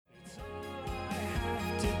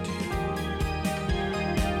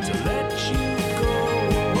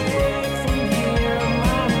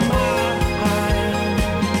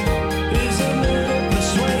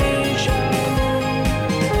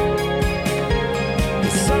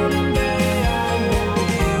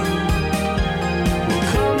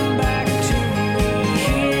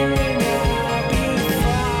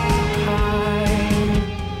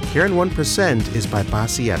Kieran 1% is by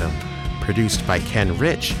Bossy Adam, produced by Ken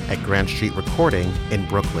Rich at Grant Street Recording in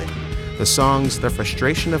Brooklyn. The songs The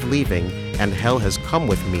Frustration of Leaving and Hell Has Come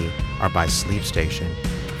With Me are by Sleep Station,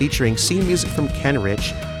 featuring scene music from Ken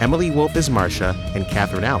Rich, Emily Wolfe as Marcia, and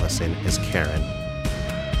Catherine Allison as Karen.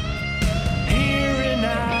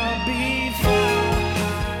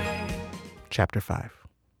 Chapter 5.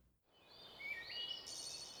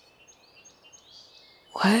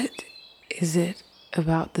 What is it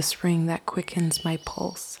about the spring that quickens my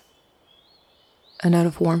pulse? A note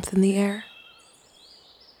of warmth in the air?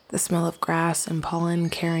 The smell of grass and pollen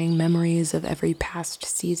carrying memories of every past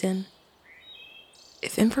season?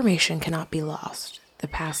 If information cannot be lost, the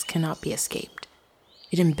past cannot be escaped.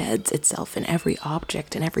 It embeds itself in every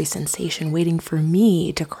object and every sensation, waiting for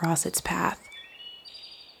me to cross its path.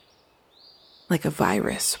 Like a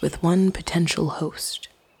virus with one potential host.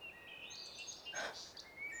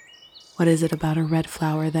 What is it about a red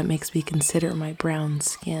flower that makes me consider my brown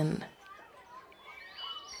skin?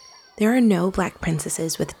 There are no black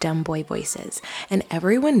princesses with dumb boy voices, and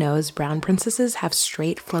everyone knows brown princesses have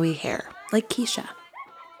straight, flowy hair, like Keisha.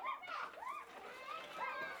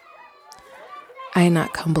 I had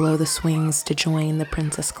not come below the swings to join the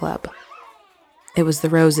Princess Club. It was the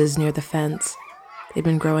roses near the fence. They'd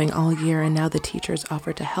been growing all year, and now the teachers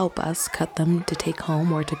offered to help us cut them to take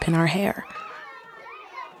home or to pin our hair.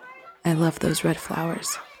 I love those red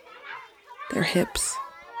flowers. Their hips.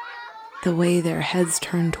 The way their heads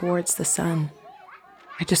turned towards the sun.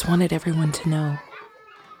 I just wanted everyone to know.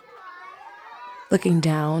 Looking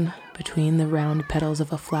down between the round petals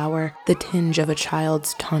of a flower, the tinge of a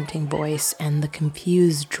child's taunting voice, and the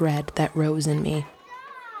confused dread that rose in me.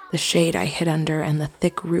 The shade I hid under and the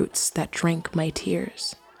thick roots that drank my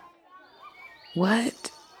tears. What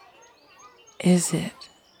is it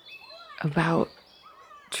about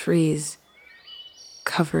trees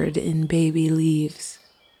covered in baby leaves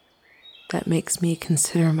that makes me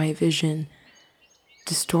consider my vision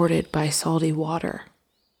distorted by salty water?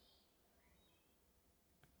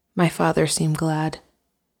 My father seemed glad.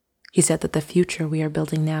 He said that the future we are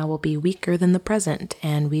building now will be weaker than the present,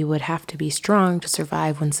 and we would have to be strong to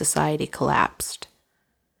survive when society collapsed.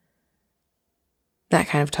 That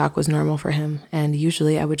kind of talk was normal for him, and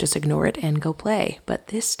usually I would just ignore it and go play. But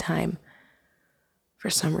this time, for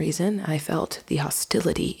some reason, I felt the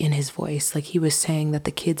hostility in his voice, like he was saying that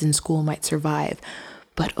the kids in school might survive,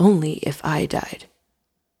 but only if I died.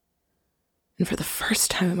 And for the first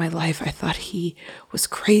time in my life, I thought he was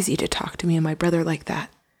crazy to talk to me and my brother like that.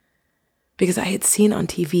 Because I had seen on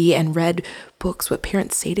TV and read books what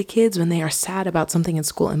parents say to kids when they are sad about something in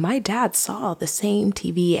school. And my dad saw the same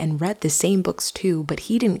TV and read the same books too, but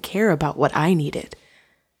he didn't care about what I needed.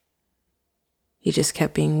 He just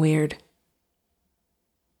kept being weird.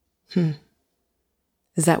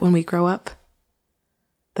 Is that when we grow up?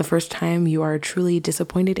 The first time you are truly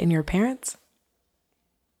disappointed in your parents?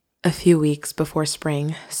 A few weeks before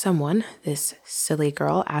spring, someone, this silly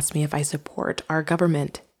girl, asked me if I support our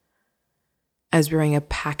government. I was brewing a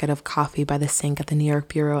packet of coffee by the sink at the New York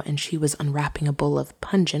Bureau, and she was unwrapping a bowl of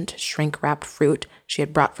pungent, shrink-wrapped fruit she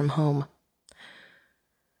had brought from home.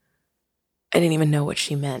 I didn't even know what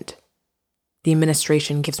she meant. The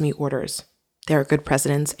administration gives me orders. There are good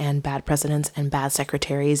presidents and bad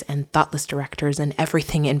secretaries and thoughtless directors and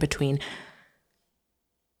everything in between.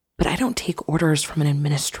 But I don't take orders from an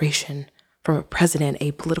administration, from a president,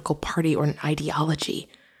 a political party, or an ideology.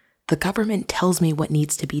 The government tells me what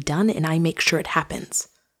needs to be done, and I make sure it happens.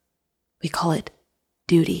 We call it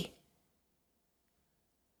duty.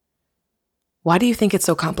 Why do you think it's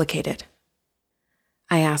so complicated?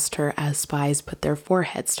 I asked her as spies put their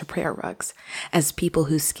foreheads to prayer rugs, as people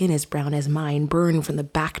whose skin is brown as mine burn from the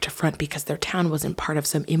back to front because their town wasn't part of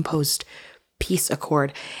some imposed peace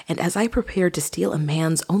accord, and as I prepared to steal a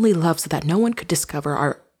man's only love so that no one could discover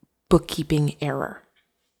our bookkeeping error.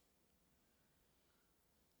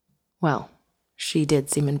 Well, she did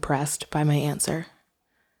seem impressed by my answer.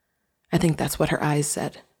 I think that's what her eyes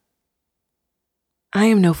said. I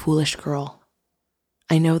am no foolish girl.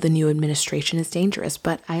 I know the new administration is dangerous,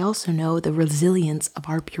 but I also know the resilience of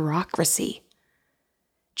our bureaucracy.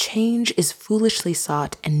 Change is foolishly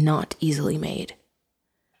sought and not easily made.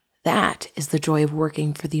 That is the joy of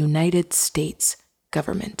working for the United States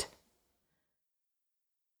government.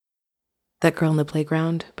 That girl in the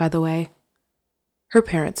playground, by the way, her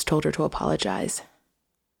parents told her to apologize.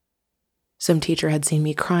 Some teacher had seen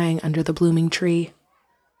me crying under the blooming tree.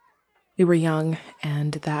 We were young,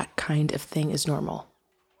 and that kind of thing is normal,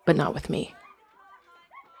 but not with me.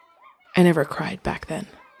 I never cried back then.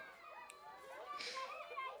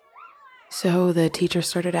 So the teacher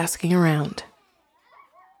started asking around.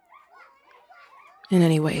 In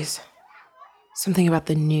any ways, something about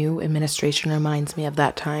the new administration reminds me of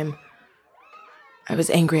that time. I was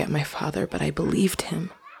angry at my father, but I believed him.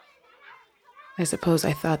 I suppose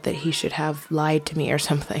I thought that he should have lied to me or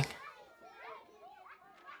something.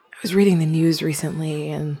 I was reading the news recently,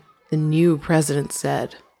 and the new president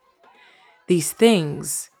said, "These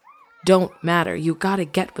things don't matter. You gotta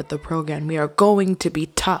get with the program. We are going to be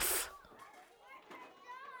tough."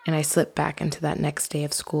 And I slipped back into that next day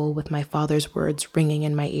of school with my father's words ringing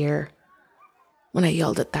in my ear when I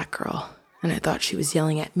yelled at that girl, and I thought she was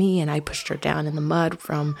yelling at me, and I pushed her down in the mud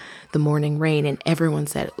from the morning rain, and everyone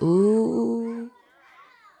said, "Ooh."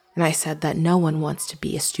 And I said that no one wants to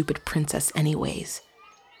be a stupid princess anyways.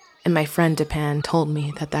 And my friend Depan told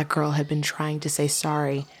me that that girl had been trying to say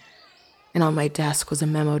sorry, and on my desk was a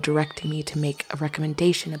memo directing me to make a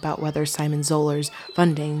recommendation about whether Simon Zoller's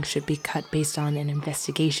funding should be cut based on an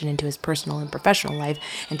investigation into his personal and professional life,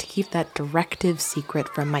 and to keep that directive secret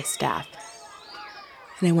from my staff.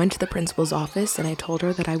 And I went to the principal's office, and I told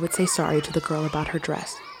her that I would say sorry to the girl about her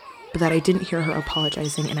dress, but that I didn't hear her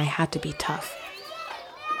apologizing, and I had to be tough.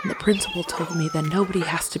 And the principal told me that nobody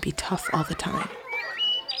has to be tough all the time.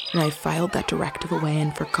 And I filed that directive away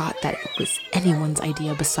and forgot that it was anyone's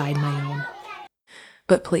idea beside my own.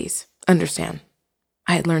 But please, understand,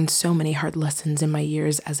 I had learned so many hard lessons in my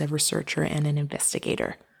years as a researcher and an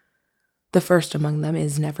investigator. The first among them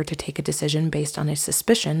is never to take a decision based on a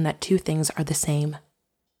suspicion that two things are the same.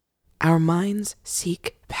 Our minds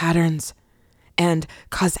seek patterns, and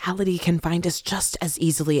causality can find us just as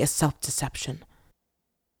easily as self-deception.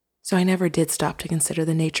 So I never did stop to consider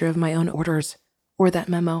the nature of my own orders, or that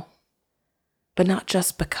memo. But not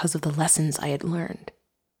just because of the lessons I had learned.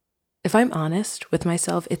 If I'm honest with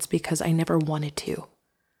myself, it's because I never wanted to,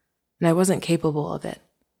 and I wasn't capable of it.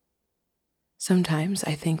 Sometimes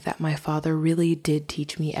I think that my father really did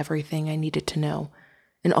teach me everything I needed to know,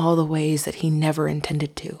 in all the ways that he never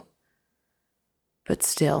intended to. But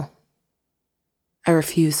still, I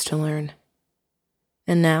refused to learn.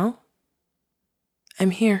 And now,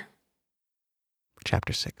 I'm here.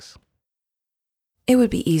 Chapter 6. It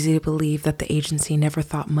would be easy to believe that the agency never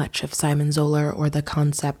thought much of Simon Zoller or the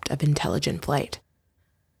concept of intelligent flight.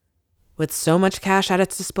 With so much cash at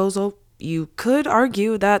its disposal, you could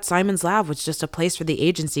argue that Simon's lab was just a place for the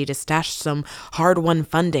agency to stash some hard-won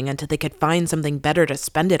funding until they could find something better to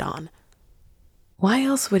spend it on. Why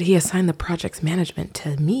else would he assign the project's management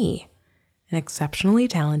to me, an exceptionally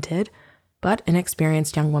talented but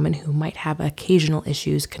inexperienced young woman who might have occasional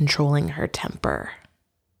issues controlling her temper?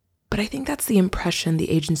 But I think that's the impression the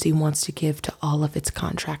agency wants to give to all of its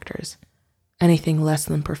contractors. Anything less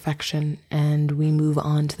than perfection, and we move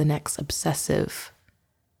on to the next obsessive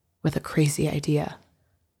with a crazy idea.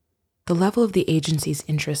 The level of the agency's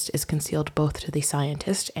interest is concealed both to the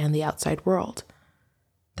scientist and the outside world.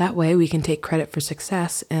 That way we can take credit for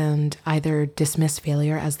success and either dismiss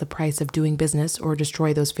failure as the price of doing business or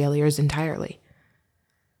destroy those failures entirely.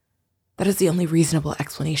 That is the only reasonable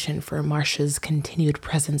explanation for Marcia's continued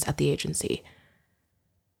presence at the agency.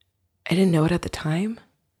 I didn't know it at the time,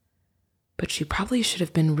 but she probably should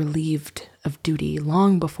have been relieved of duty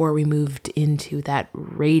long before we moved into that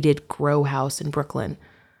raided grow house in Brooklyn.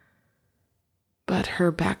 But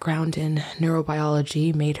her background in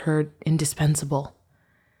neurobiology made her indispensable.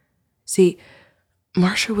 See,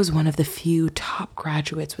 Marcia was one of the few top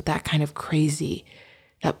graduates with that kind of crazy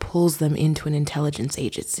that pulls them into an intelligence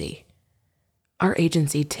agency. Our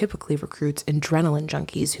agency typically recruits adrenaline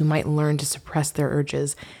junkies who might learn to suppress their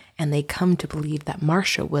urges, and they come to believe that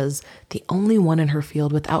Marcia was the only one in her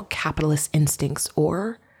field without capitalist instincts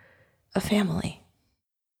or a family.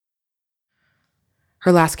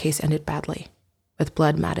 Her last case ended badly, with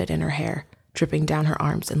blood matted in her hair, dripping down her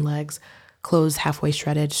arms and legs, clothes halfway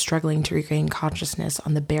shredded, struggling to regain consciousness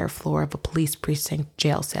on the bare floor of a police precinct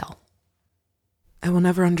jail cell. I will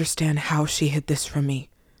never understand how she hid this from me.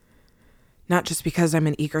 Not just because I'm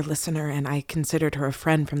an eager listener and I considered her a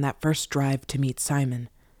friend from that first drive to meet Simon.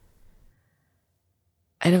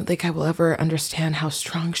 I don't think I will ever understand how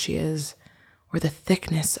strong she is, or the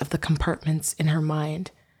thickness of the compartments in her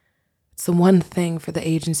mind. It's the one thing for the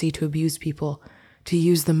agency to abuse people, to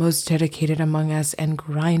use the most dedicated among us and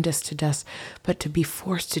grind us to dust, but to be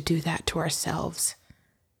forced to do that to ourselves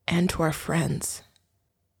and to our friends.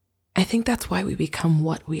 I think that's why we become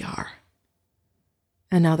what we are.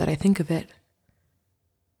 And now that I think of it,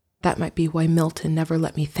 that might be why Milton never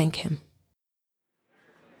let me thank him.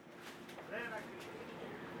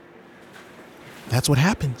 That's what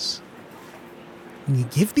happens when you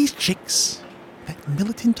give these chicks that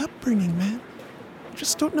militant upbringing, man. You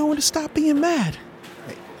just don't know when to stop being mad.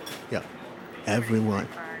 Hey, yo, everyone,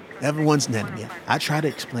 Everyone's an enemy. I try to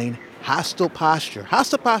explain hostile posture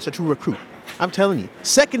to a recruit. I'm telling you,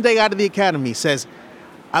 second day out of the academy says,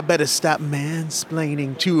 I better stop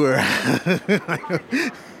mansplaining to her.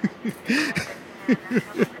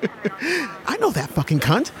 I know that fucking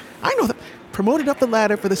cunt. I know that. Promoted up the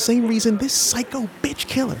ladder for the same reason this psycho bitch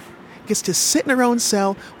killer gets to sit in her own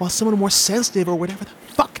cell while someone more sensitive or whatever the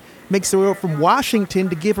fuck makes the road from Washington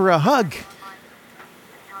to give her a hug.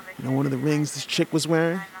 You know one of the rings this chick was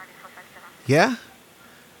wearing? Yeah?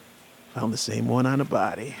 Found the same one on her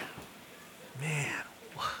body. Man,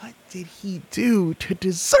 what did he do to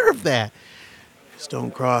deserve that? Just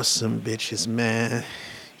don't cross some bitches, man.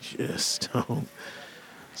 Just don't.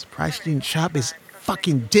 Surprised she didn't chop his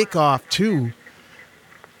fucking dick off, too.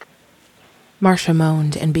 Marcia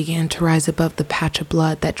moaned and began to rise above the patch of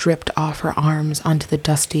blood that dripped off her arms onto the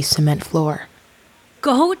dusty cement floor.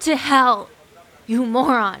 Go to hell, you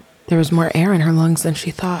moron. There was more air in her lungs than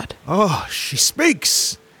she thought. Oh, she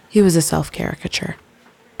speaks! He was a self-caricature.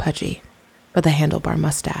 Pudgy, with a handlebar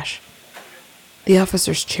mustache. The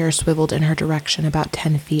officer's chair swiveled in her direction about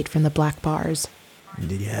 10 feet from the black bars.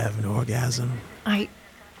 Did you have an orgasm?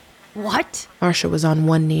 What? Marcia was on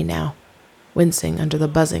one knee now, wincing under the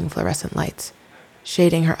buzzing fluorescent lights,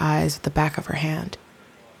 shading her eyes with the back of her hand.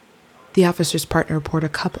 The officer's partner poured a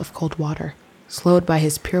cup of cold water, slowed by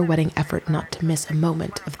his pirouetting effort not to miss a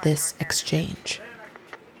moment of this exchange.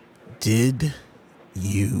 Did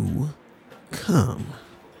you come?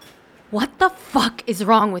 What the fuck is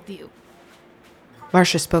wrong with you?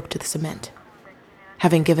 Marcia spoke to the cement,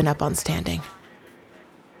 having given up on standing.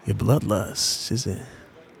 Your bloodlust, is it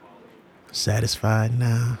satisfied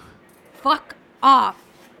now? Fuck off.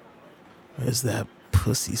 Or is that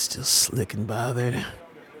pussy still slick and bothered?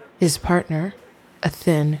 His partner, a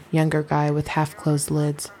thin, younger guy with half-closed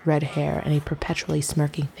lids, red hair, and a perpetually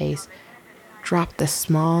smirking face, dropped the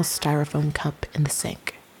small styrofoam cup in the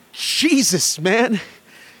sink. Jesus, man!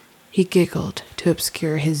 He giggled to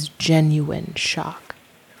obscure his genuine shock.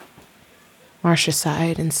 Marcia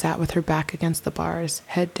sighed and sat with her back against the bars,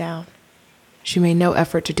 head down. She made no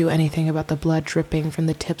effort to do anything about the blood dripping from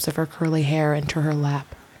the tips of her curly hair into her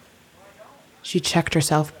lap. She checked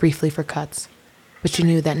herself briefly for cuts, but she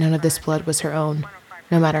knew that none of this blood was her own,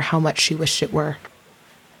 no matter how much she wished it were.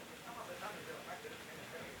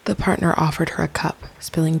 The partner offered her a cup,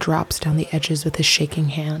 spilling drops down the edges with his shaking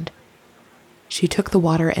hand. She took the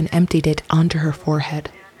water and emptied it onto her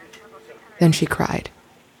forehead. Then she cried.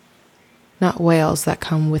 Not wails that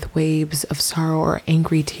come with waves of sorrow or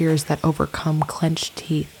angry tears that overcome clenched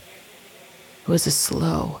teeth. It was a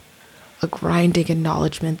slow, a grinding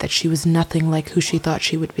acknowledgement that she was nothing like who she thought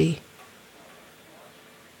she would be.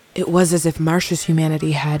 It was as if Marcia's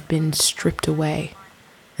humanity had been stripped away,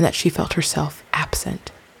 and that she felt herself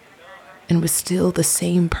absent, and was still the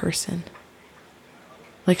same person.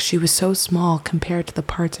 Like she was so small compared to the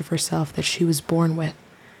parts of herself that she was born with,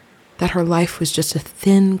 that her life was just a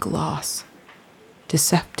thin gloss,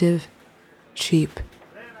 deceptive, cheap,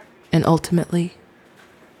 and ultimately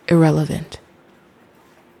irrelevant.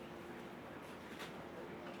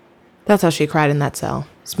 That's how she cried in that cell,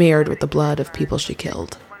 smeared with the blood of people she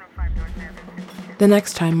killed. The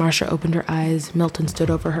next time Marcia opened her eyes, Milton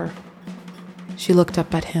stood over her. She looked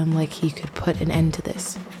up at him like he could put an end to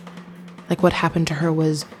this. Like what happened to her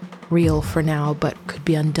was real for now, but could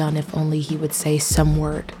be undone if only he would say some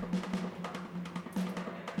word.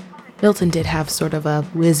 Milton did have sort of a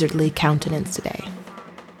wizardly countenance today,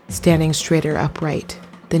 standing straighter upright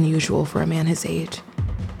than usual for a man his age.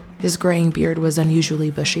 His graying beard was unusually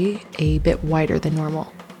bushy, a bit wider than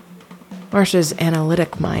normal. Marcia's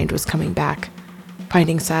analytic mind was coming back,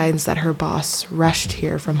 finding signs that her boss rushed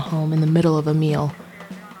here from home in the middle of a meal.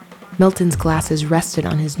 Milton's glasses rested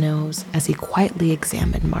on his nose as he quietly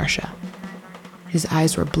examined Marcia. His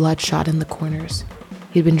eyes were bloodshot in the corners.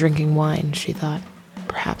 He'd been drinking wine, she thought,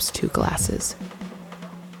 perhaps 2 glasses.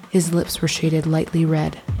 His lips were shaded lightly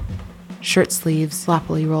red, shirt sleeves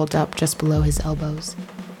sloppily rolled up just below his elbows.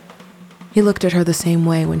 He looked at her the same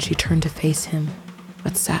way when she turned to face him,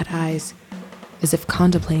 with sad eyes, as if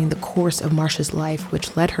contemplating the course of Marcia's life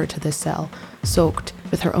which led her to this cell, soaked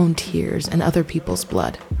with her own tears and other people's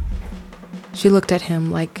blood. She looked at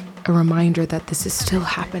him like a reminder that this is still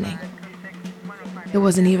happening. It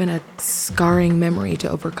wasn't even a scarring memory to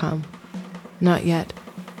overcome. Not yet.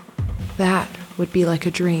 That would be like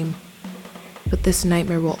a dream. But this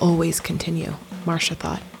nightmare will always continue, Marcia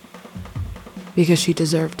thought. Because she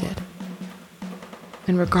deserved it.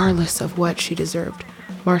 And regardless of what she deserved,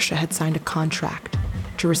 Marcia had signed a contract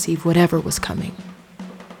to receive whatever was coming.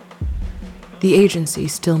 The agency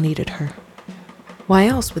still needed her. Why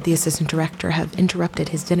else would the assistant director have interrupted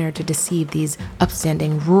his dinner to deceive these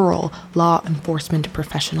upstanding rural law enforcement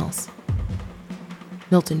professionals?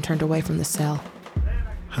 Milton turned away from the cell.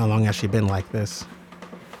 How long has she been like this?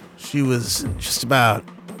 She was just about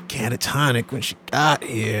catatonic when she got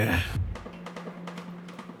here.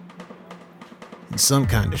 In some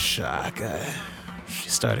kind of shock. She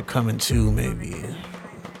started coming to maybe an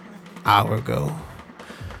hour ago.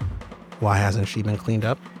 Why hasn't she been cleaned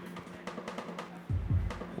up?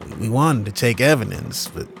 We wanted to take evidence,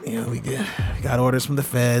 but we got orders from the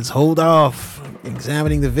feds. Hold off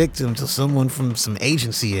examining the victim till someone from some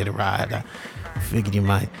agency had arrived. I figured you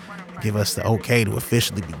might give us the okay to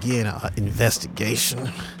officially begin our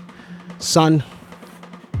investigation. Son,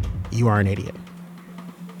 you are an idiot.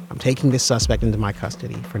 I'm taking this suspect into my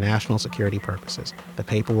custody for national security purposes. The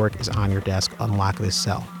paperwork is on your desk. Unlock this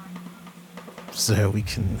cell. Sir, we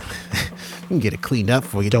can get it cleaned up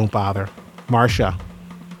for you. Don't bother. Marcia.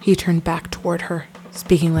 He turned back toward her,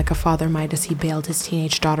 speaking like a father might as he bailed his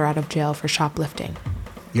teenage daughter out of jail for shoplifting.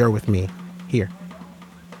 You're with me. Here.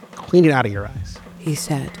 Clean it out of your eyes, he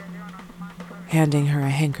said, handing her a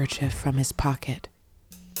handkerchief from his pocket.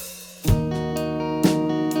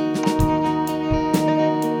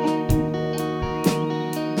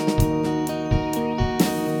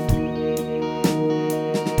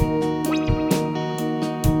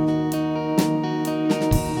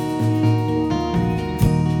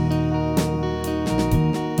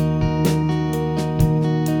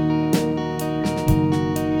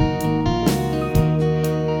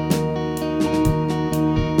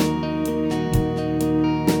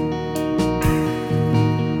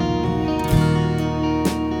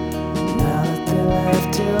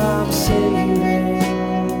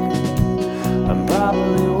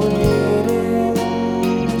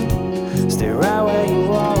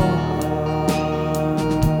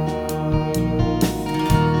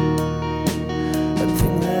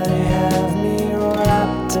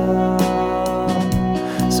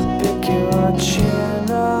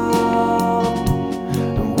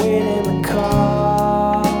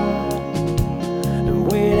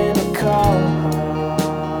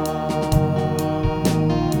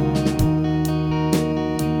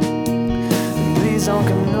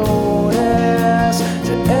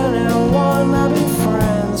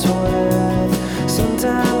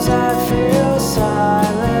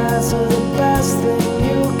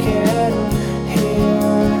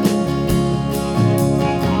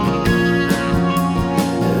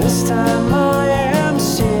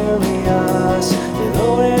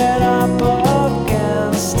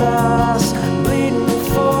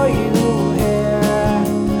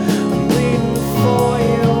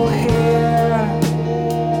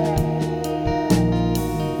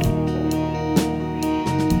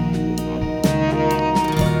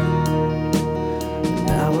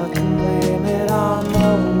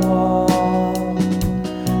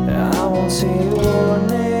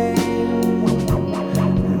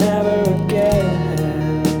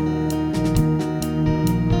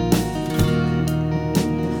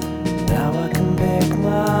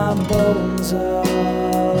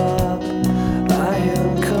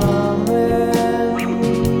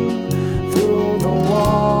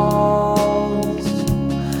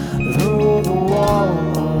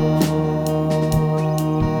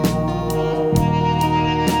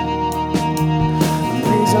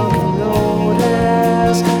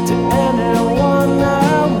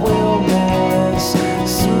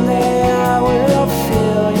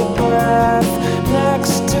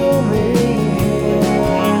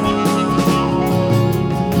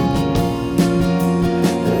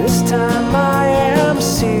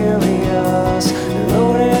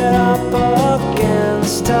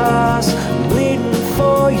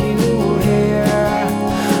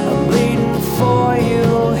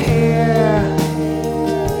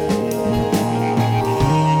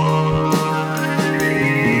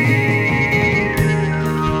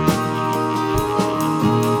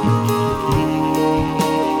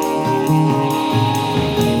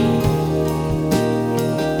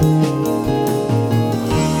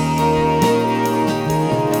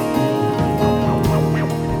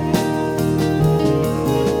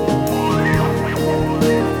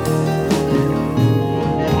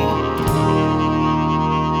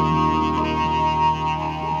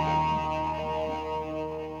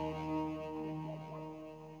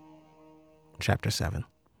 Chapter 7.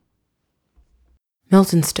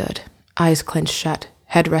 Milton stood, eyes clenched shut,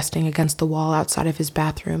 head resting against the wall outside of his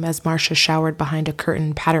bathroom as Marcia showered behind a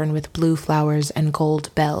curtain patterned with blue flowers and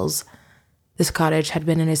gold bells. This cottage had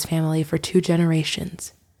been in his family for 2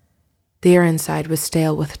 generations. The air inside was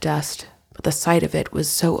stale with dust, but the sight of it was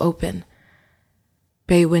so open.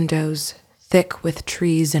 Bay windows, thick with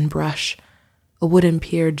trees and brush, a wooden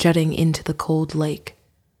pier jutting into the cold lake.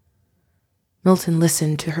 Milton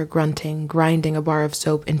listened to her grunting, grinding a bar of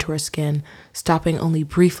soap into her skin, stopping only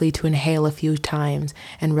briefly to inhale a few times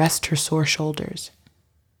and rest her sore shoulders.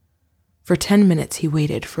 For 10 minutes he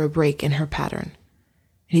waited for a break in her pattern,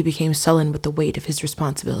 and he became sullen with the weight of his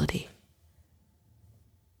responsibility.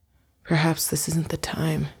 Perhaps this isn't the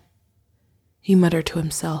time, he muttered to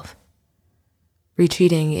himself,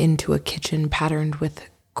 retreating into a kitchen patterned with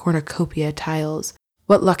cornucopia tiles.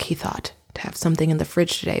 What luck, he thought, to have something in the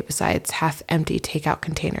fridge today besides half-empty takeout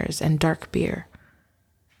containers and dark beer.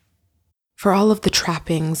 For all of the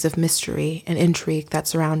trappings of mystery and intrigue that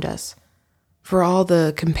surround us, for all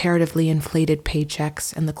the comparatively inflated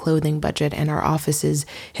paychecks and the clothing budget and our offices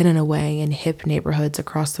hidden away in hip neighborhoods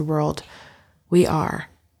across the world, we are,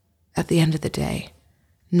 at the end of the day,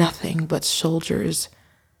 nothing but soldiers,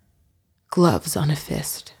 gloves on a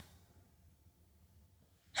fist.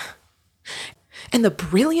 And the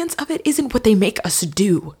brilliance of it isn't what they make us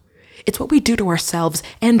do. It's what we do to ourselves,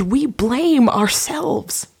 and we blame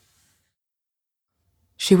ourselves.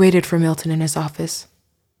 She waited for Milton in his office,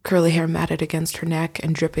 curly hair matted against her neck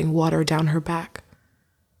and dripping water down her back.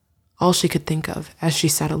 All she could think of, as she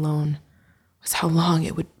sat alone, was how long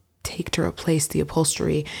it would take to replace the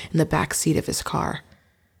upholstery in the back seat of his car,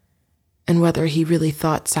 and whether he really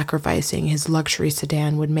thought sacrificing his luxury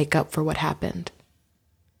sedan would make up for what happened.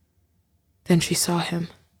 Then she saw him,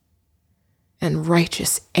 and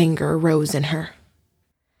righteous anger rose in her.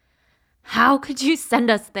 How could you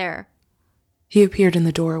send us there? He appeared in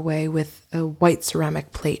the doorway with a white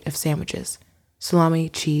ceramic plate of sandwiches, salami,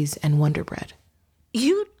 cheese, and Wonder Bread.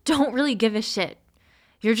 You don't really give a shit.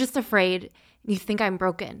 You're just afraid. You think I'm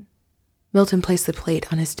broken. Milton placed the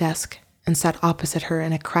plate on his desk and sat opposite her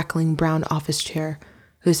in a crackling brown office chair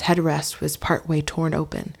whose headrest was partway torn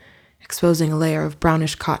open, exposing a layer of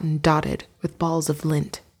brownish cotton dotted with balls of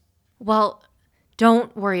lint. Well,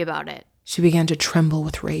 don't worry about it. She began to tremble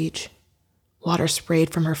with rage. Water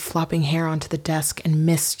sprayed from her flopping hair onto the desk and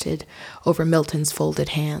misted over Milton's folded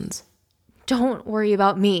hands. Don't worry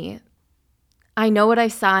about me. I know what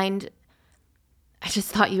I've signed. I just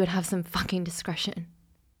thought you would have some fucking discretion.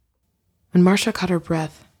 When Marcia caught her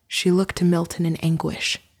breath, she looked to Milton in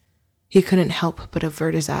anguish. He couldn't help but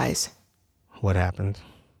avert his eyes. What happened?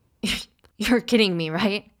 You're kidding me,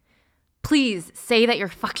 right? Please say that you're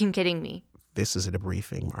fucking kidding me. This is a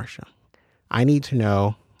debriefing, Marcia. I need to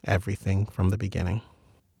know everything from the beginning.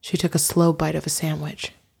 She took a slow bite of a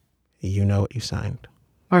sandwich. You know what you signed.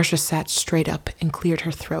 Marcia sat straight up and cleared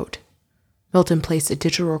her throat. Milton placed a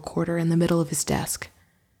digital recorder in the middle of his desk.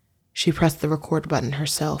 She pressed the record button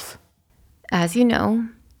herself. As you know,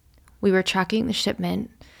 we were tracking the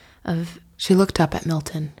shipment of... She looked up at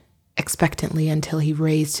Milton, expectantly until he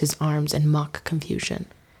raised his arms in mock confusion.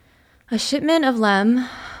 A shipment of Lem,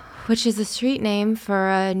 which is a street name for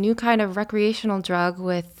a new kind of recreational drug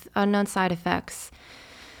with unknown side effects.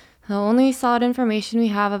 The only solid information we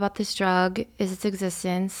have about this drug is its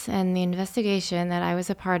existence, and the investigation that I was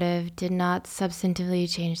a part of did not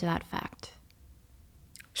substantively change that fact.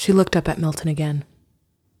 She looked up at Milton again.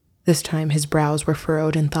 This time his brows were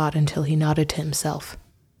furrowed in thought until he nodded to himself.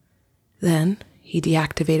 Then he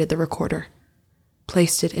deactivated the recorder,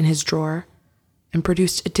 placed it in his drawer, and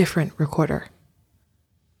produced a different recorder.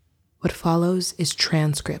 What follows is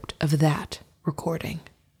transcript of that recording.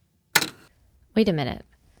 Wait a minute.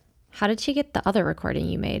 How did she get the other recording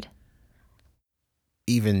you made?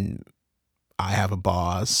 Even I have a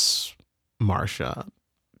boss, Marcia.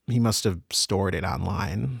 He must have stored it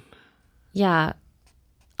online. Yeah,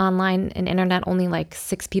 online and internet only like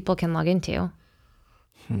 6 people can log into.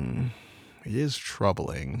 It is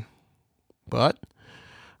troubling. But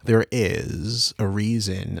there is a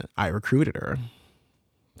reason I recruited her.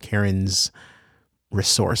 Karen's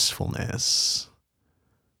resourcefulness.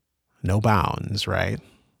 No bounds, right?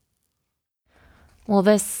 Well,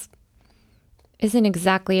 this isn't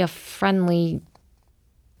exactly a friendly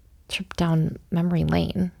trip down memory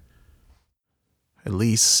lane. At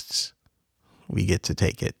least we get to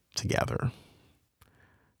take it together.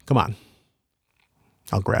 Come on.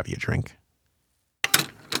 I'll grab you a drink.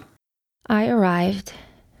 I arrived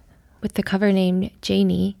with the cover named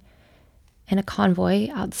Janie in a convoy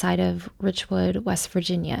outside of Richwood, West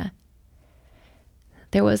Virginia.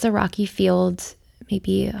 There was a rocky field,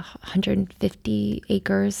 maybe 150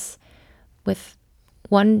 acres, with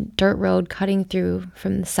one dirt road cutting through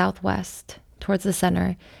from the southwest towards the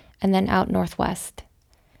center and then out northwest.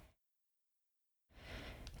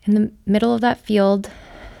 In the middle of that field,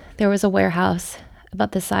 there was a warehouse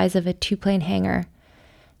about the size of a 2-plane hangar.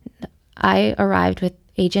 I arrived with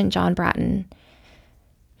Agent John Bratton.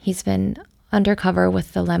 He's been undercover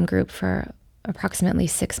with the Lem Group for approximately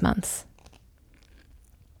 6 months.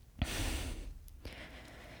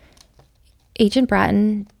 Agent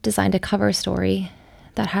Bratton designed a cover story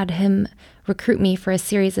that had him recruit me for a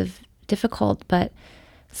series of difficult but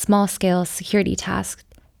small-scale security tasks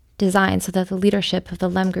designed so that the leadership of the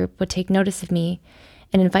Lem Group would take notice of me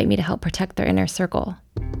and invite me to help protect their inner circle.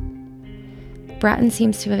 Bratton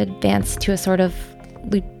seems to have advanced to a sort of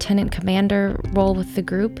lieutenant commander role with the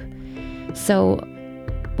group. So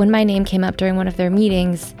when my name came up during one of their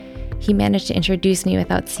meetings, he managed to introduce me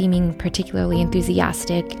without seeming particularly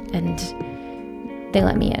enthusiastic, and they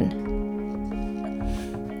let me in.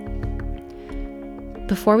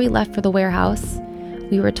 Before we left for the warehouse,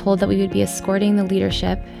 we were told that we would be escorting the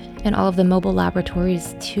leadership and all of the mobile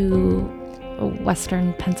laboratories to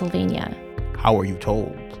Western Pennsylvania. How were you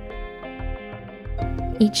told?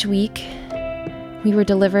 Each week, we were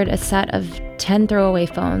delivered a set of 10 throwaway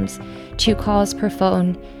phones, 2 calls per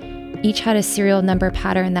phone. Each had a serial number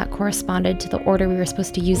pattern that corresponded to the order we were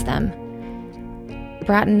supposed to use them.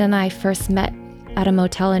 Bratton and I first met at a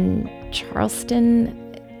motel in Charleston.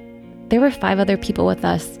 There were 5 other people with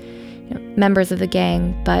us, members of the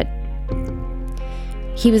gang, but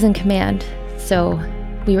he was in command, so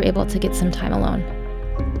we were able to get some time alone.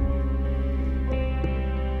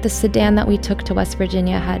 The sedan that we took to West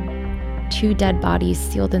Virginia had 2 dead bodies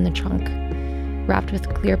sealed in the trunk, wrapped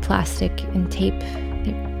with clear plastic and tape.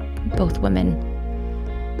 They were both women.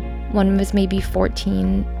 One was maybe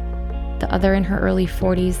 14, the other in her early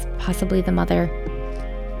 40s, possibly the mother.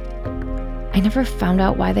 I never found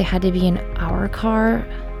out why they had to be in our car,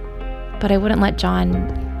 but I wouldn't let John,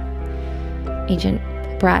 Agent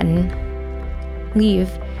Bratton, leave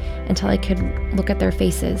until I could look at their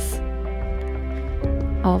faces.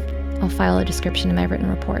 I'll file a description in my written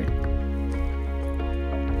report.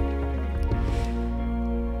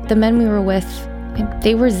 The men we were with,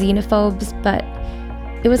 they were xenophobes, but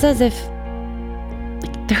it was as if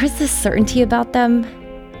there was this certainty about them.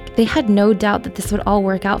 They had no doubt that this would all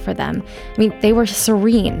work out for them. I mean, they were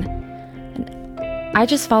serene. I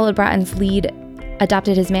just followed Bratton's lead,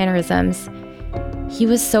 adopted his mannerisms. He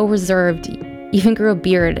was so reserved, even grew a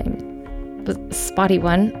beard, a spotty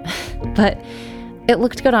one, but it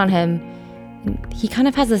looked good on him. He kind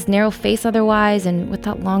of has this narrow face otherwise, and with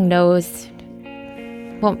that long nose.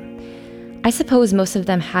 Well, I suppose most of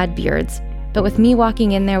them had beards, but with me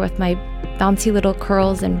walking in there with my bouncy little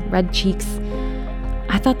curls and red cheeks,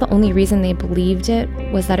 I thought the only reason they believed it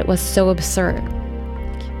was that it was so absurd.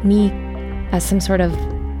 Me as some sort of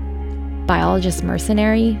biologist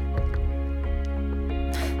mercenary.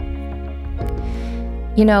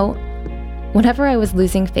 You know, whenever I was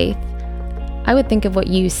losing faith, I would think of what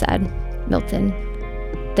you said, Milton,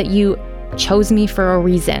 that you chose me for a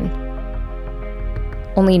reason.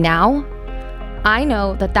 Only now, I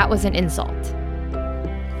know that that was an insult.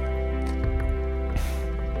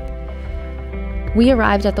 We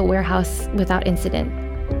arrived at the warehouse without incident.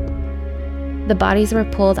 The bodies were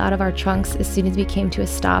pulled out of our trunks as soon as we came to a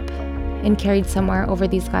stop and carried somewhere over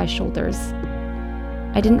these guys' shoulders.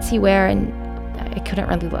 I didn't see where, and I couldn't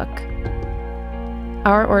really look.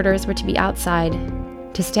 Our orders were to be outside,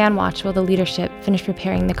 to stand watch while the leadership finished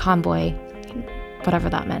preparing the convoy, whatever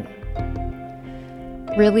that meant.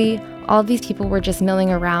 Really, all of these people were just milling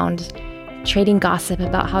around, trading gossip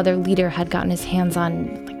about how their leader had gotten his hands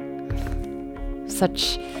on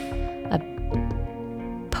such a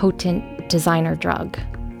potent designer drug.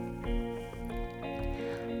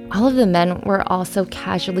 All of the men were also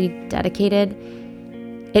casually dedicated.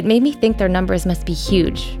 It made me think their numbers must be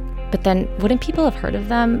huge, but then wouldn't people have heard of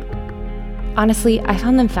them? Honestly, I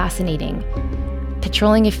found them fascinating.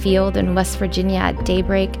 Patrolling a field in West Virginia at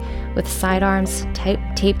daybreak with sidearms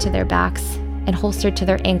taped to their backs and holstered to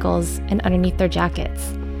their ankles and underneath their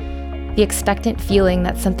jackets. The expectant feeling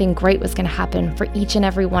that something great was going to happen for each and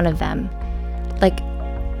every one of them. Like,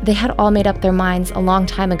 they had all made up their minds a long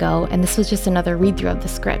time ago, and this was just another read-through of the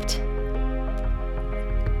script.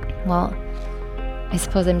 Well, I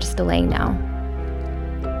suppose I'm just delaying now.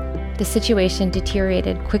 The situation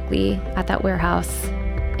deteriorated quickly at that warehouse,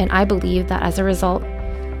 and I believe that as a result,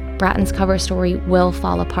 Bratton's cover story will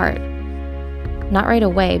fall apart. Not right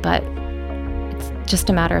away, but it's just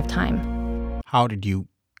a matter of time. How did you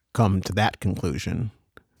come to that conclusion?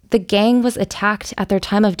 The gang was attacked at their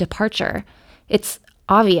time of departure. It's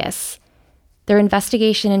obvious. Their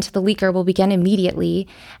investigation into the leaker will begin immediately,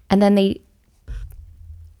 and then they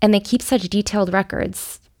keep such detailed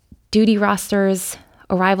records, duty rosters,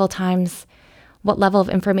 arrival times, what level of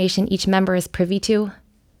information each member is privy to.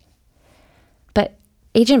 But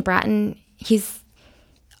Agent Bratton, he's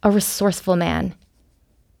a resourceful man.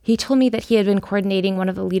 He told me that he had been coordinating one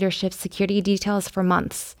of the leadership's security details for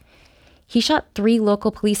months. He shot 3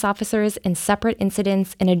 local police officers in separate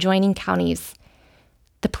incidents in adjoining counties.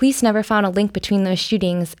 The police never found a link between those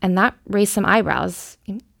shootings, and that raised some eyebrows.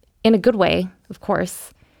 In a good way, of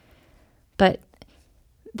course. But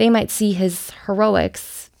they might see his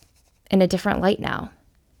heroics in a different light now.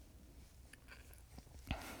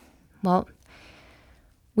 Well,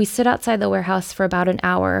 we stood outside the warehouse for about an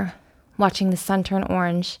hour, watching the sun turn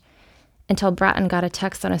orange, until Bratton got a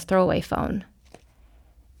text on his throwaway phone.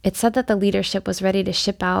 It said that the leadership was ready to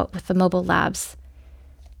ship out with the mobile labs.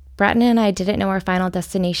 Bratton and I didn't know our final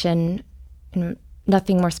destination, and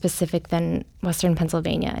nothing more specific than Western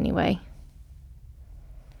Pennsylvania anyway.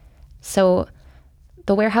 So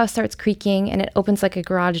the warehouse starts creaking and it opens like a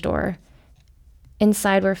garage door.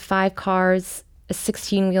 Inside were 5 cars, a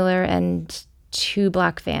 16-wheeler, and 2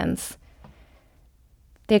 black vans.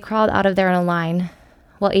 They crawled out of there in a line,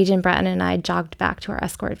 while Agent Bratton and I jogged back to our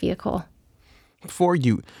escort vehicle. Before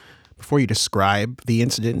you describe the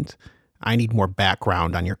incident, I need more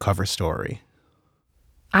background on your cover story.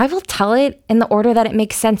 I will tell it in the order that it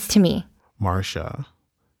makes sense to me. Marcia,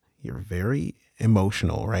 you're very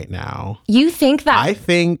emotional right now. You think that... I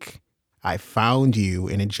think I found you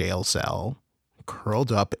in a jail cell,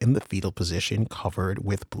 curled up in the fetal position, covered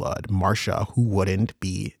with blood. Marcia, who wouldn't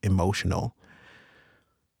be emotional?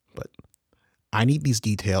 But I need these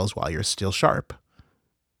details while you're still sharp.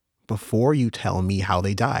 Before you tell me how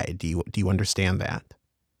they died, do you understand that?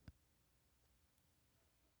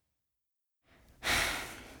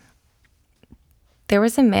 There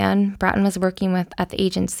was a man Bratton was working with at the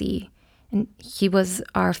agency, and he was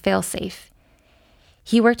our failsafe.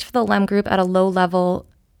 He worked for the Lem Group at a low level,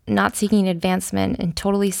 not seeking advancement and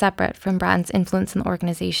totally separate from Bratton's influence in the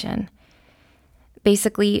organization.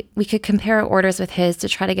 Basically, we could compare our orders with his to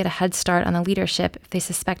try to get a head start on the leadership if they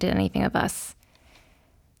suspected anything of us.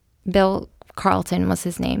 Bill Carlton was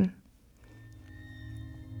his name.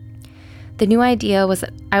 The new idea was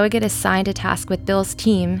that I would get assigned a task with Bill's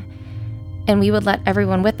team, and we would let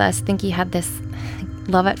everyone with us think he had this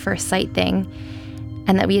love at first sight thing,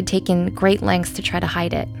 and that we had taken great lengths to try to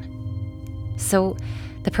hide it. So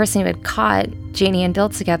the person who had caught Janie and Bill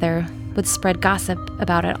together would spread gossip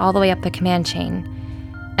about it all the way up the command chain.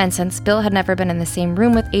 And since Bill had never been in the same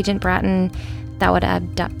room with Agent Bratton, that would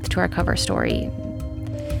add depth to our cover story.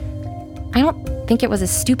 I don't think it was a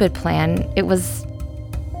stupid plan. It was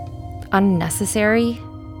unnecessary.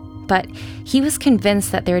 But he was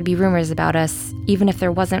convinced that there would be rumors about us, even if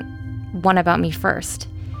there wasn't one about me first.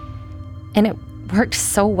 And it worked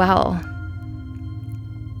so well.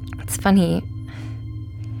 It's funny.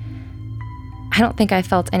 I don't think I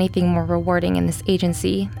felt anything more rewarding in this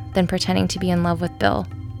agency than pretending to be in love with Bill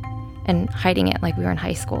and hiding it like we were in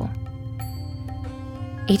high school.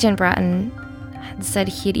 Agent Bratton had said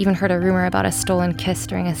he had even heard a rumor about a stolen kiss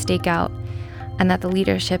during a stakeout, and that the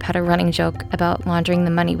leadership had a running joke about laundering the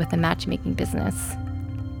money with the matchmaking business.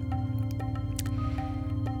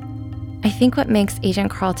 I think what makes Agent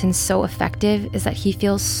Carlton so effective is that he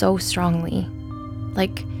feels so strongly.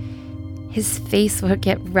 Like, his face would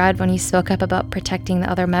get red when he spoke up about protecting the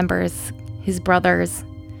other members, his brothers,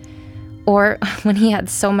 or when he had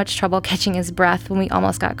so much trouble catching his breath when we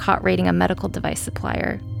almost got caught raiding a medical device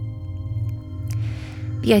supplier.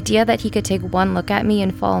 The idea that he could take one look at me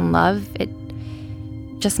and fall in love, it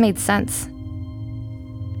just made sense.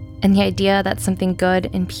 And the idea that something good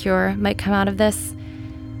and pure might come out of this,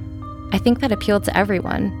 I think that appealed to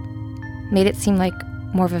everyone, made it seem like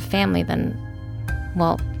more of a family than,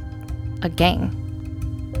 well, a gang.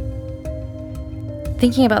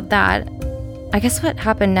 Thinking about that, I guess what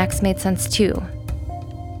happened next made sense too.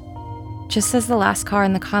 Just as the last car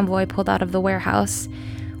in the convoy pulled out of the warehouse,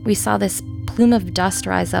 we saw this plume of dust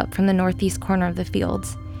rise up from the northeast corner of the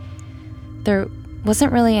fields. There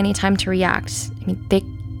wasn't really any time to react. I mean, they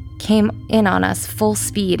came in on us full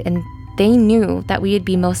speed, and they knew that we would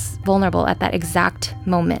be most vulnerable at that exact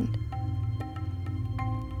moment.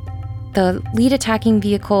 The lead attacking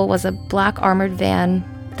vehicle was a black armored van.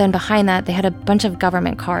 Then behind that, they had a bunch of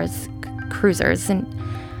government cars, cruisers, and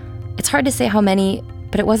it's hard to say how many,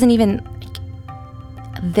 but it wasn't even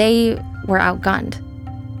like they were outgunned.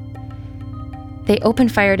 They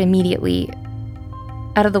opened fire immediately.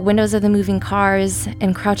 Out of the windows of the moving cars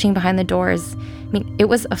and crouching behind the doors. I mean, it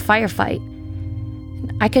was a firefight.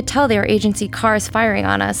 I could tell they were agency cars firing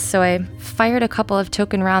on us, so I fired a couple of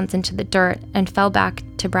token rounds into the dirt and fell back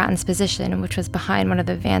to Bratton's position, which was behind one of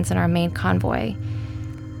the vans in our main convoy.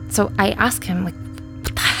 So I asked him, like,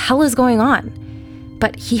 what the hell is going on?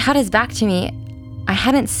 But he had his back to me, I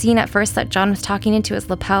hadn't seen at first that John was talking into his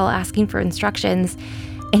lapel asking for instructions,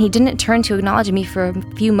 and he didn't turn to acknowledge me for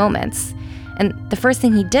a few moments. And the first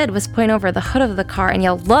thing he did was point over the hood of the car and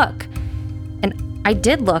yell, "Look!" And I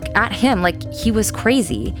did look at him like he was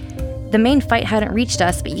crazy. The main fight hadn't reached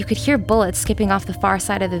us, but you could hear bullets skipping off the far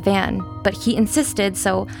side of the van. But he insisted,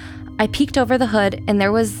 so I peeked over the hood, and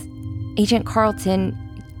there was Agent Carlton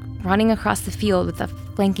running across the field with a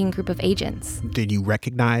flanking group of agents. Did you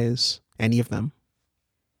recognize any of them?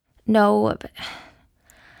 No, but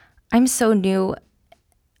I'm so new.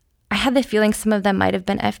 I had the feeling some of them might have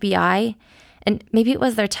been FBI, and maybe it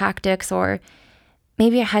was their tactics, or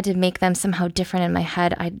maybe I had to make them somehow different in my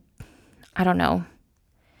head. I don't know.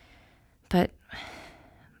 But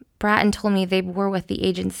Bratton told me they were with the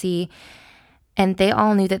agency, and they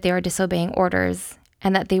all knew that they were disobeying orders,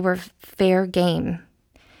 and that they were fair game,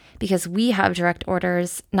 because we have direct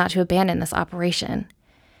orders not to abandon this operation.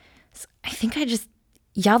 So I think I just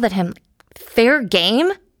yelled at him, "Fair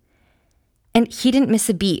game?" And he didn't miss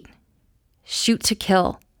a beat. Shoot to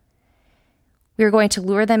kill. We were going to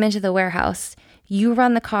lure them into the warehouse. You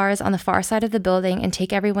run the cars on the far side of the building and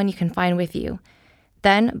take everyone you can find with you.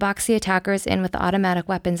 Then box the attackers in with the automatic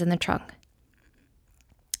weapons in the trunk.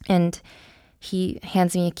 And he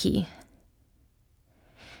hands me a key.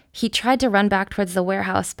 He tried to run back towards the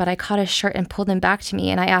warehouse, but I caught his shirt and pulled him back to me,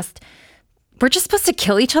 and I asked, "We're just supposed to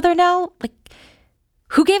kill each other now? Like,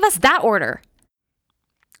 who gave us that order?"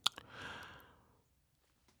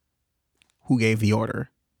 Who gave the order?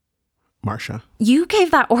 Marcia. "You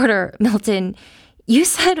gave that order, Milton. You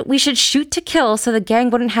said we should shoot to kill so the gang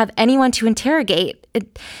wouldn't have anyone to interrogate.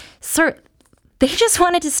 Sir, they just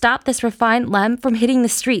wanted to stop this refined lem from hitting the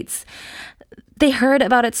streets. They heard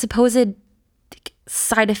about its supposed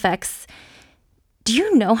side effects. Do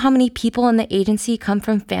you know how many people in the agency come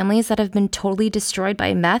from families that have been totally destroyed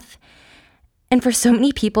by meth? And for so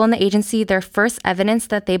many people in the agency, their first evidence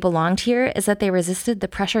that they belonged here is that they resisted the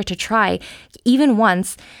pressure to try, even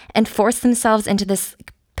once, and forced themselves into this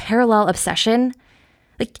parallel obsession.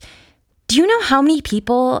 Like, do you know how many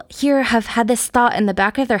people here have had this thought in the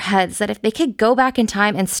back of their heads that if they could go back in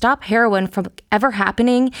time and stop heroin from ever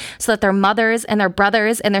happening so that their mothers and their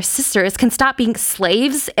brothers and their sisters can stop being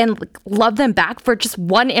slaves and love them back for just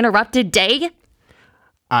one interrupted day?"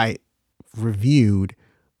 I reviewed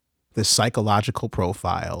the psychological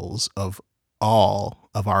profiles of all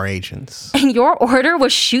of our agents. "And your order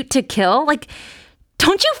was shoot to kill? Like,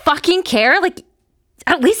 don't you fucking care? Like,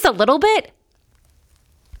 at least a little bit?"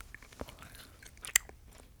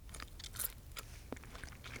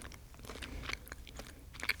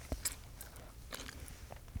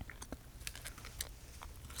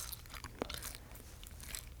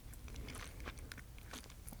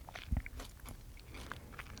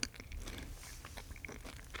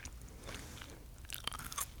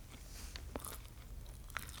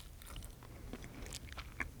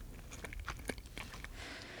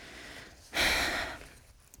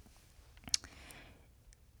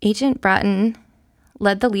 Agent Bratton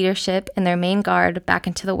led the leadership and their main guard back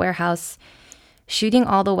into the warehouse, shooting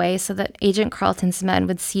all the way so that Agent Carlton's men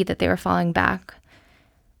would see that they were falling back.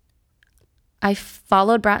 I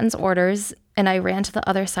followed Bratton's orders, and I ran to the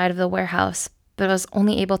other side of the warehouse, but I was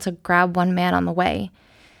only able to grab one man on the way.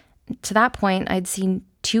 To that point, I'd seen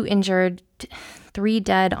 2 injured, 3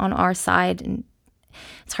 dead on our side, and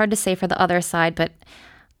it's hard to say for the other side, but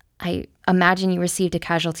I imagine you received a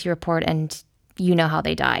casualty report and you know how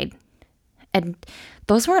they died. And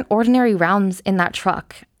those weren't ordinary rounds in that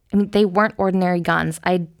truck. I mean, they weren't ordinary guns.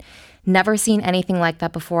 I'd never seen anything like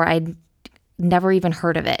that before. I'd never even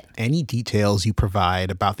heard of it. Any details you provide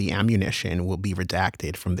about the ammunition will be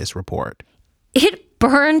redacted from this report. It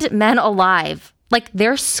burned men alive. Like,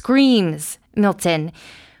 their screams, Milton.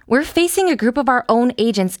 We're facing a group of our own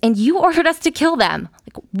agents, and you ordered us to kill them.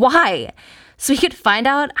 Like, why? So we could find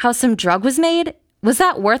out how some drug was made? Was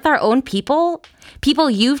that worth our own people? People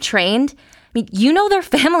you've trained? I mean, you know their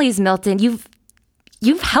families, Milton.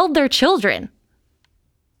 You've held their children.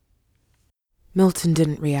 Milton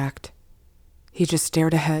didn't react. He just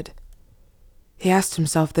stared ahead. He asked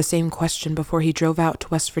himself the same question before he drove out to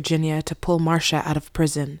West Virginia to pull Marcia out of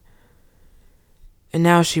prison. And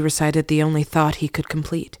now she recited the only thought he could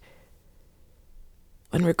complete.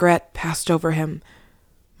 When regret passed over him,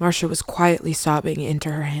 Marcia was quietly sobbing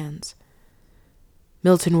into her hands.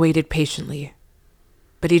 Milton waited patiently,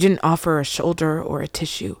 but he didn't offer a shoulder or a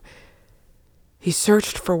tissue. He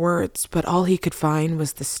searched for words, but all he could find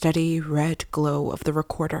was the steady red glow of the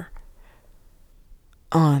recorder.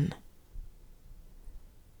 On.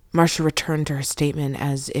 Marcia returned to her statement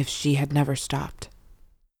as if she had never stopped.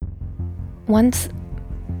 Once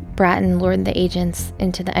Bratton lured the agents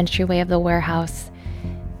into the entryway of the warehouse.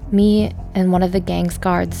 Me and one of the gang's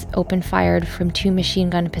guards opened fire from 2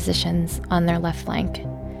 machine gun positions on their left flank.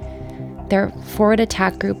 Their forward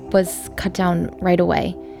attack group was cut down right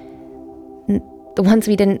away. The ones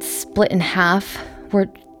we didn't split in half were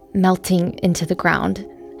melting into the ground.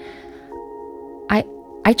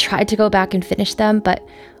 I tried to go back and finish them, but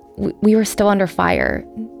we were still under fire.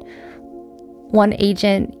 One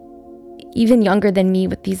agent, even younger than me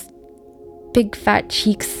with these big fat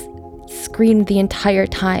cheeks, screamed the entire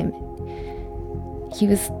time. He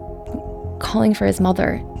was calling for his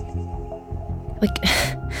mother. Like,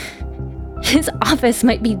 his office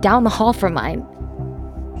might be down the hall from mine.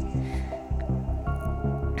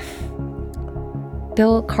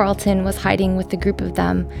 Bill Carlton was hiding with a group of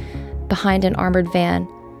them behind an armored van.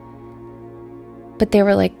 But they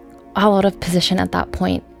were like all out of position at that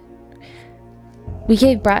point. We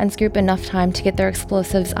gave Bratton's group enough time to get their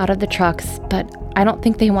explosives out of the trucks, but I don't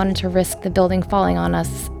think they wanted to risk the building falling on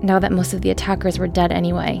us now that most of the attackers were dead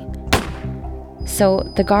anyway. So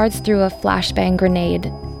the guards threw a flashbang grenade,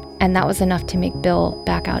 and that was enough to make Bill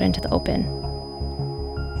back out into the open.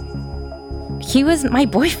 He was my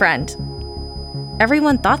boyfriend.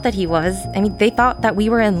 Everyone thought that he was. I mean, they thought that we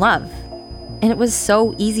were in love. And it was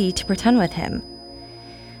so easy to pretend with him.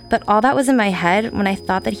 But all that was in my head when I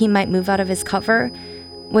thought that he might move out of his cover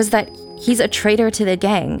was that he's a traitor to the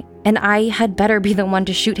gang, and I had better be the one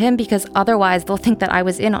to shoot him because otherwise they'll think that I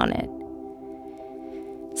was in on it.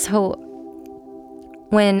 So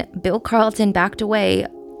when Bill Carlton backed away,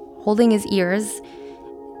 holding his ears,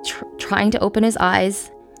 trying to open his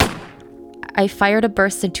eyes, I fired a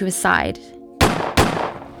burst into his side.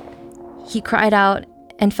 He cried out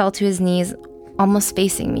and fell to his knees, almost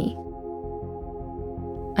facing me.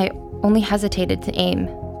 I only hesitated to aim.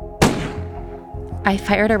 I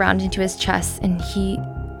fired a round into his chest and he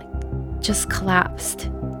just collapsed.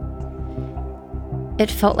 It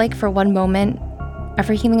felt like for one moment,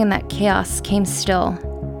 everything in that chaos came still,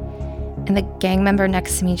 and the gang member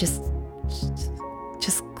next to me just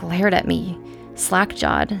glared at me,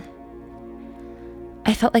 slack-jawed.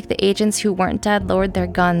 I felt like the agents who weren't dead lowered their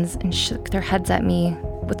guns and shook their heads at me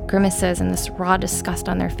with grimaces and this raw disgust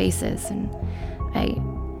on their faces, and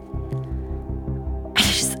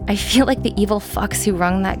I feel like the evil fucks who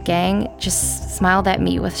run that gang just smiled at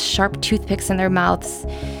me with sharp toothpicks in their mouths,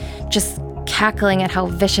 just cackling at how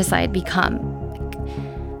vicious I had become,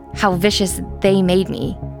 how vicious they made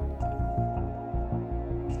me.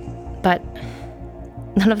 But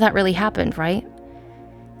none of that really happened, right?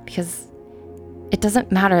 Because it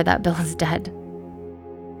doesn't matter that Bill is dead.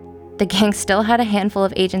 The gang still had a handful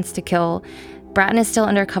of agents to kill. Bratton is still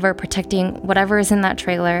undercover protecting whatever is in that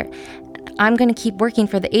trailer. I'm going to keep working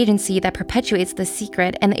for the agency that perpetuates this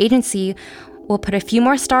secret, and the agency will put a few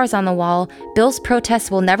more stars on the wall. Bill's protests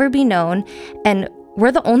will never be known, and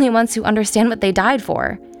we're the only ones who understand what they died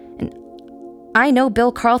for. And I know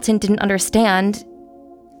Bill Carlton didn't understand.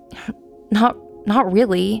 Not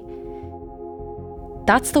really.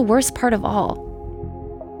 That's the worst part of all.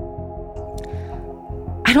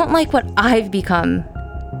 I don't like what I've become,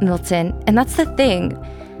 Milton, and that's the thing.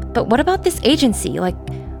 But what about this agency? Like,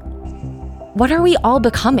 what are we all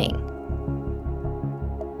becoming?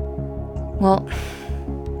 Well,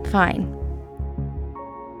 fine.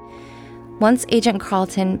 Once Agent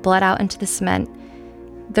Carlton bled out into the cement,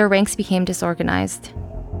 their ranks became disorganized.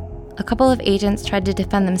 A couple of agents tried to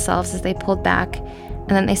defend themselves as they pulled back, and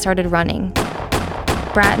then they started running.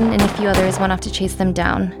 Bratton and a few others went off to chase them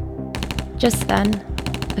down. Just then,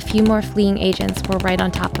 a few more fleeing agents were right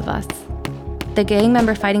on top of us. The gang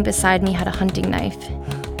member fighting beside me had a hunting knife.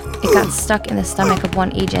 It got stuck in the stomach of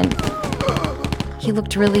one agent. He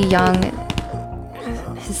looked really young,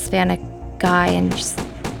 Hispanic guy, and just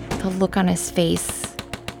the look on his face.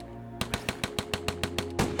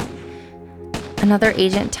 Another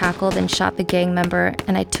agent tackled and shot the gang member,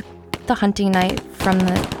 and I took the hunting knife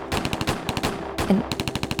and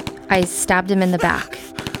I stabbed him in the back.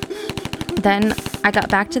 Then I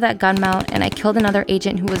got back to that gun mount and I killed another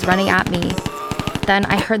agent who was running at me. Then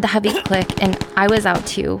I heard the heavy click and I was out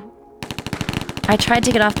too. I tried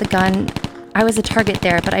to get off the gun. I was a target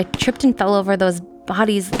there, but I tripped and fell over those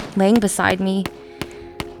bodies laying beside me.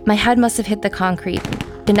 My head must have hit the concrete.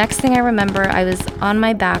 The next thing I remember, I was on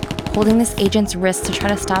my back, holding this agent's wrist to try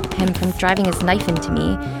to stop him from driving his knife into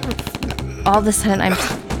me. All of a sudden, I'm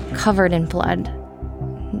covered in blood.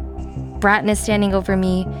 Bratton is standing over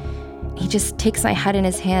me. He just takes my head in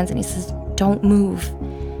his hands and he says, "Don't move."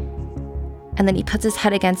 And then he puts his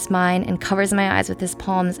head against mine and covers my eyes with his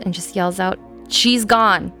palms and just yells out, "She's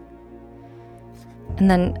gone." And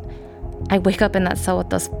then I wake up in that cell with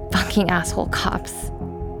those fucking asshole cops.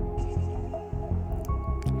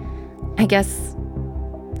 I guess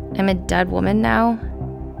I'm a dead woman now.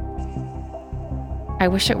 I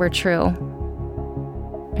wish it were true.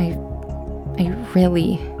 I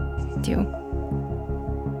really do.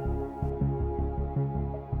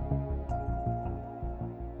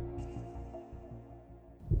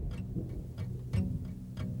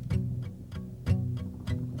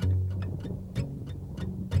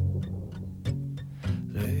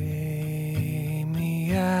 Lay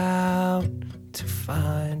me out to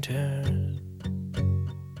find her.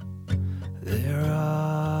 There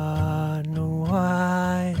are no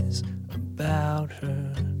eyes about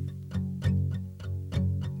her.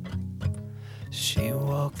 She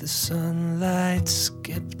walked the sunlight,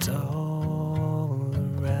 skipped all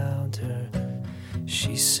around her.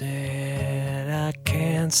 She said, I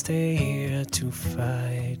can't stay here to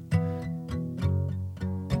fight.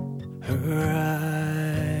 Her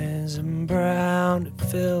eyes are brown,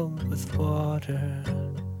 filled with water.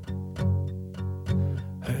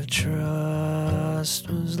 Her trust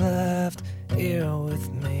was left here with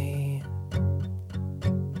me.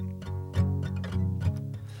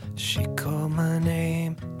 She called my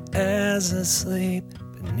name as I sleep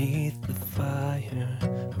beneath the fire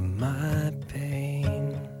of my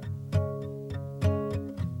pain.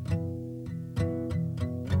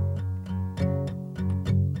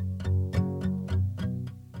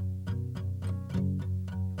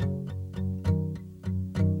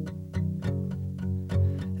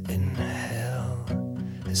 And hell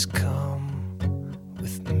has come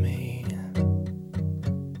with me.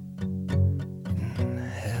 And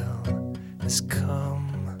hell has come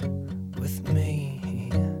with me.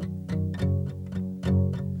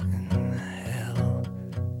 And hell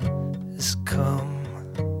has come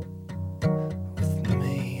with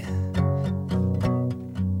me.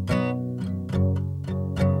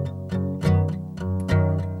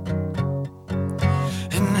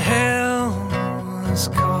 And hell has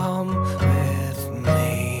come with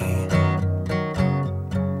me.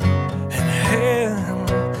 And hell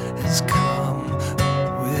has come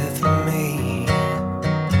with me.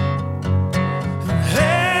 And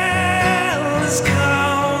hell has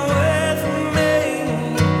come with me.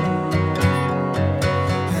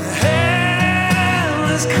 And hell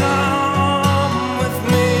has come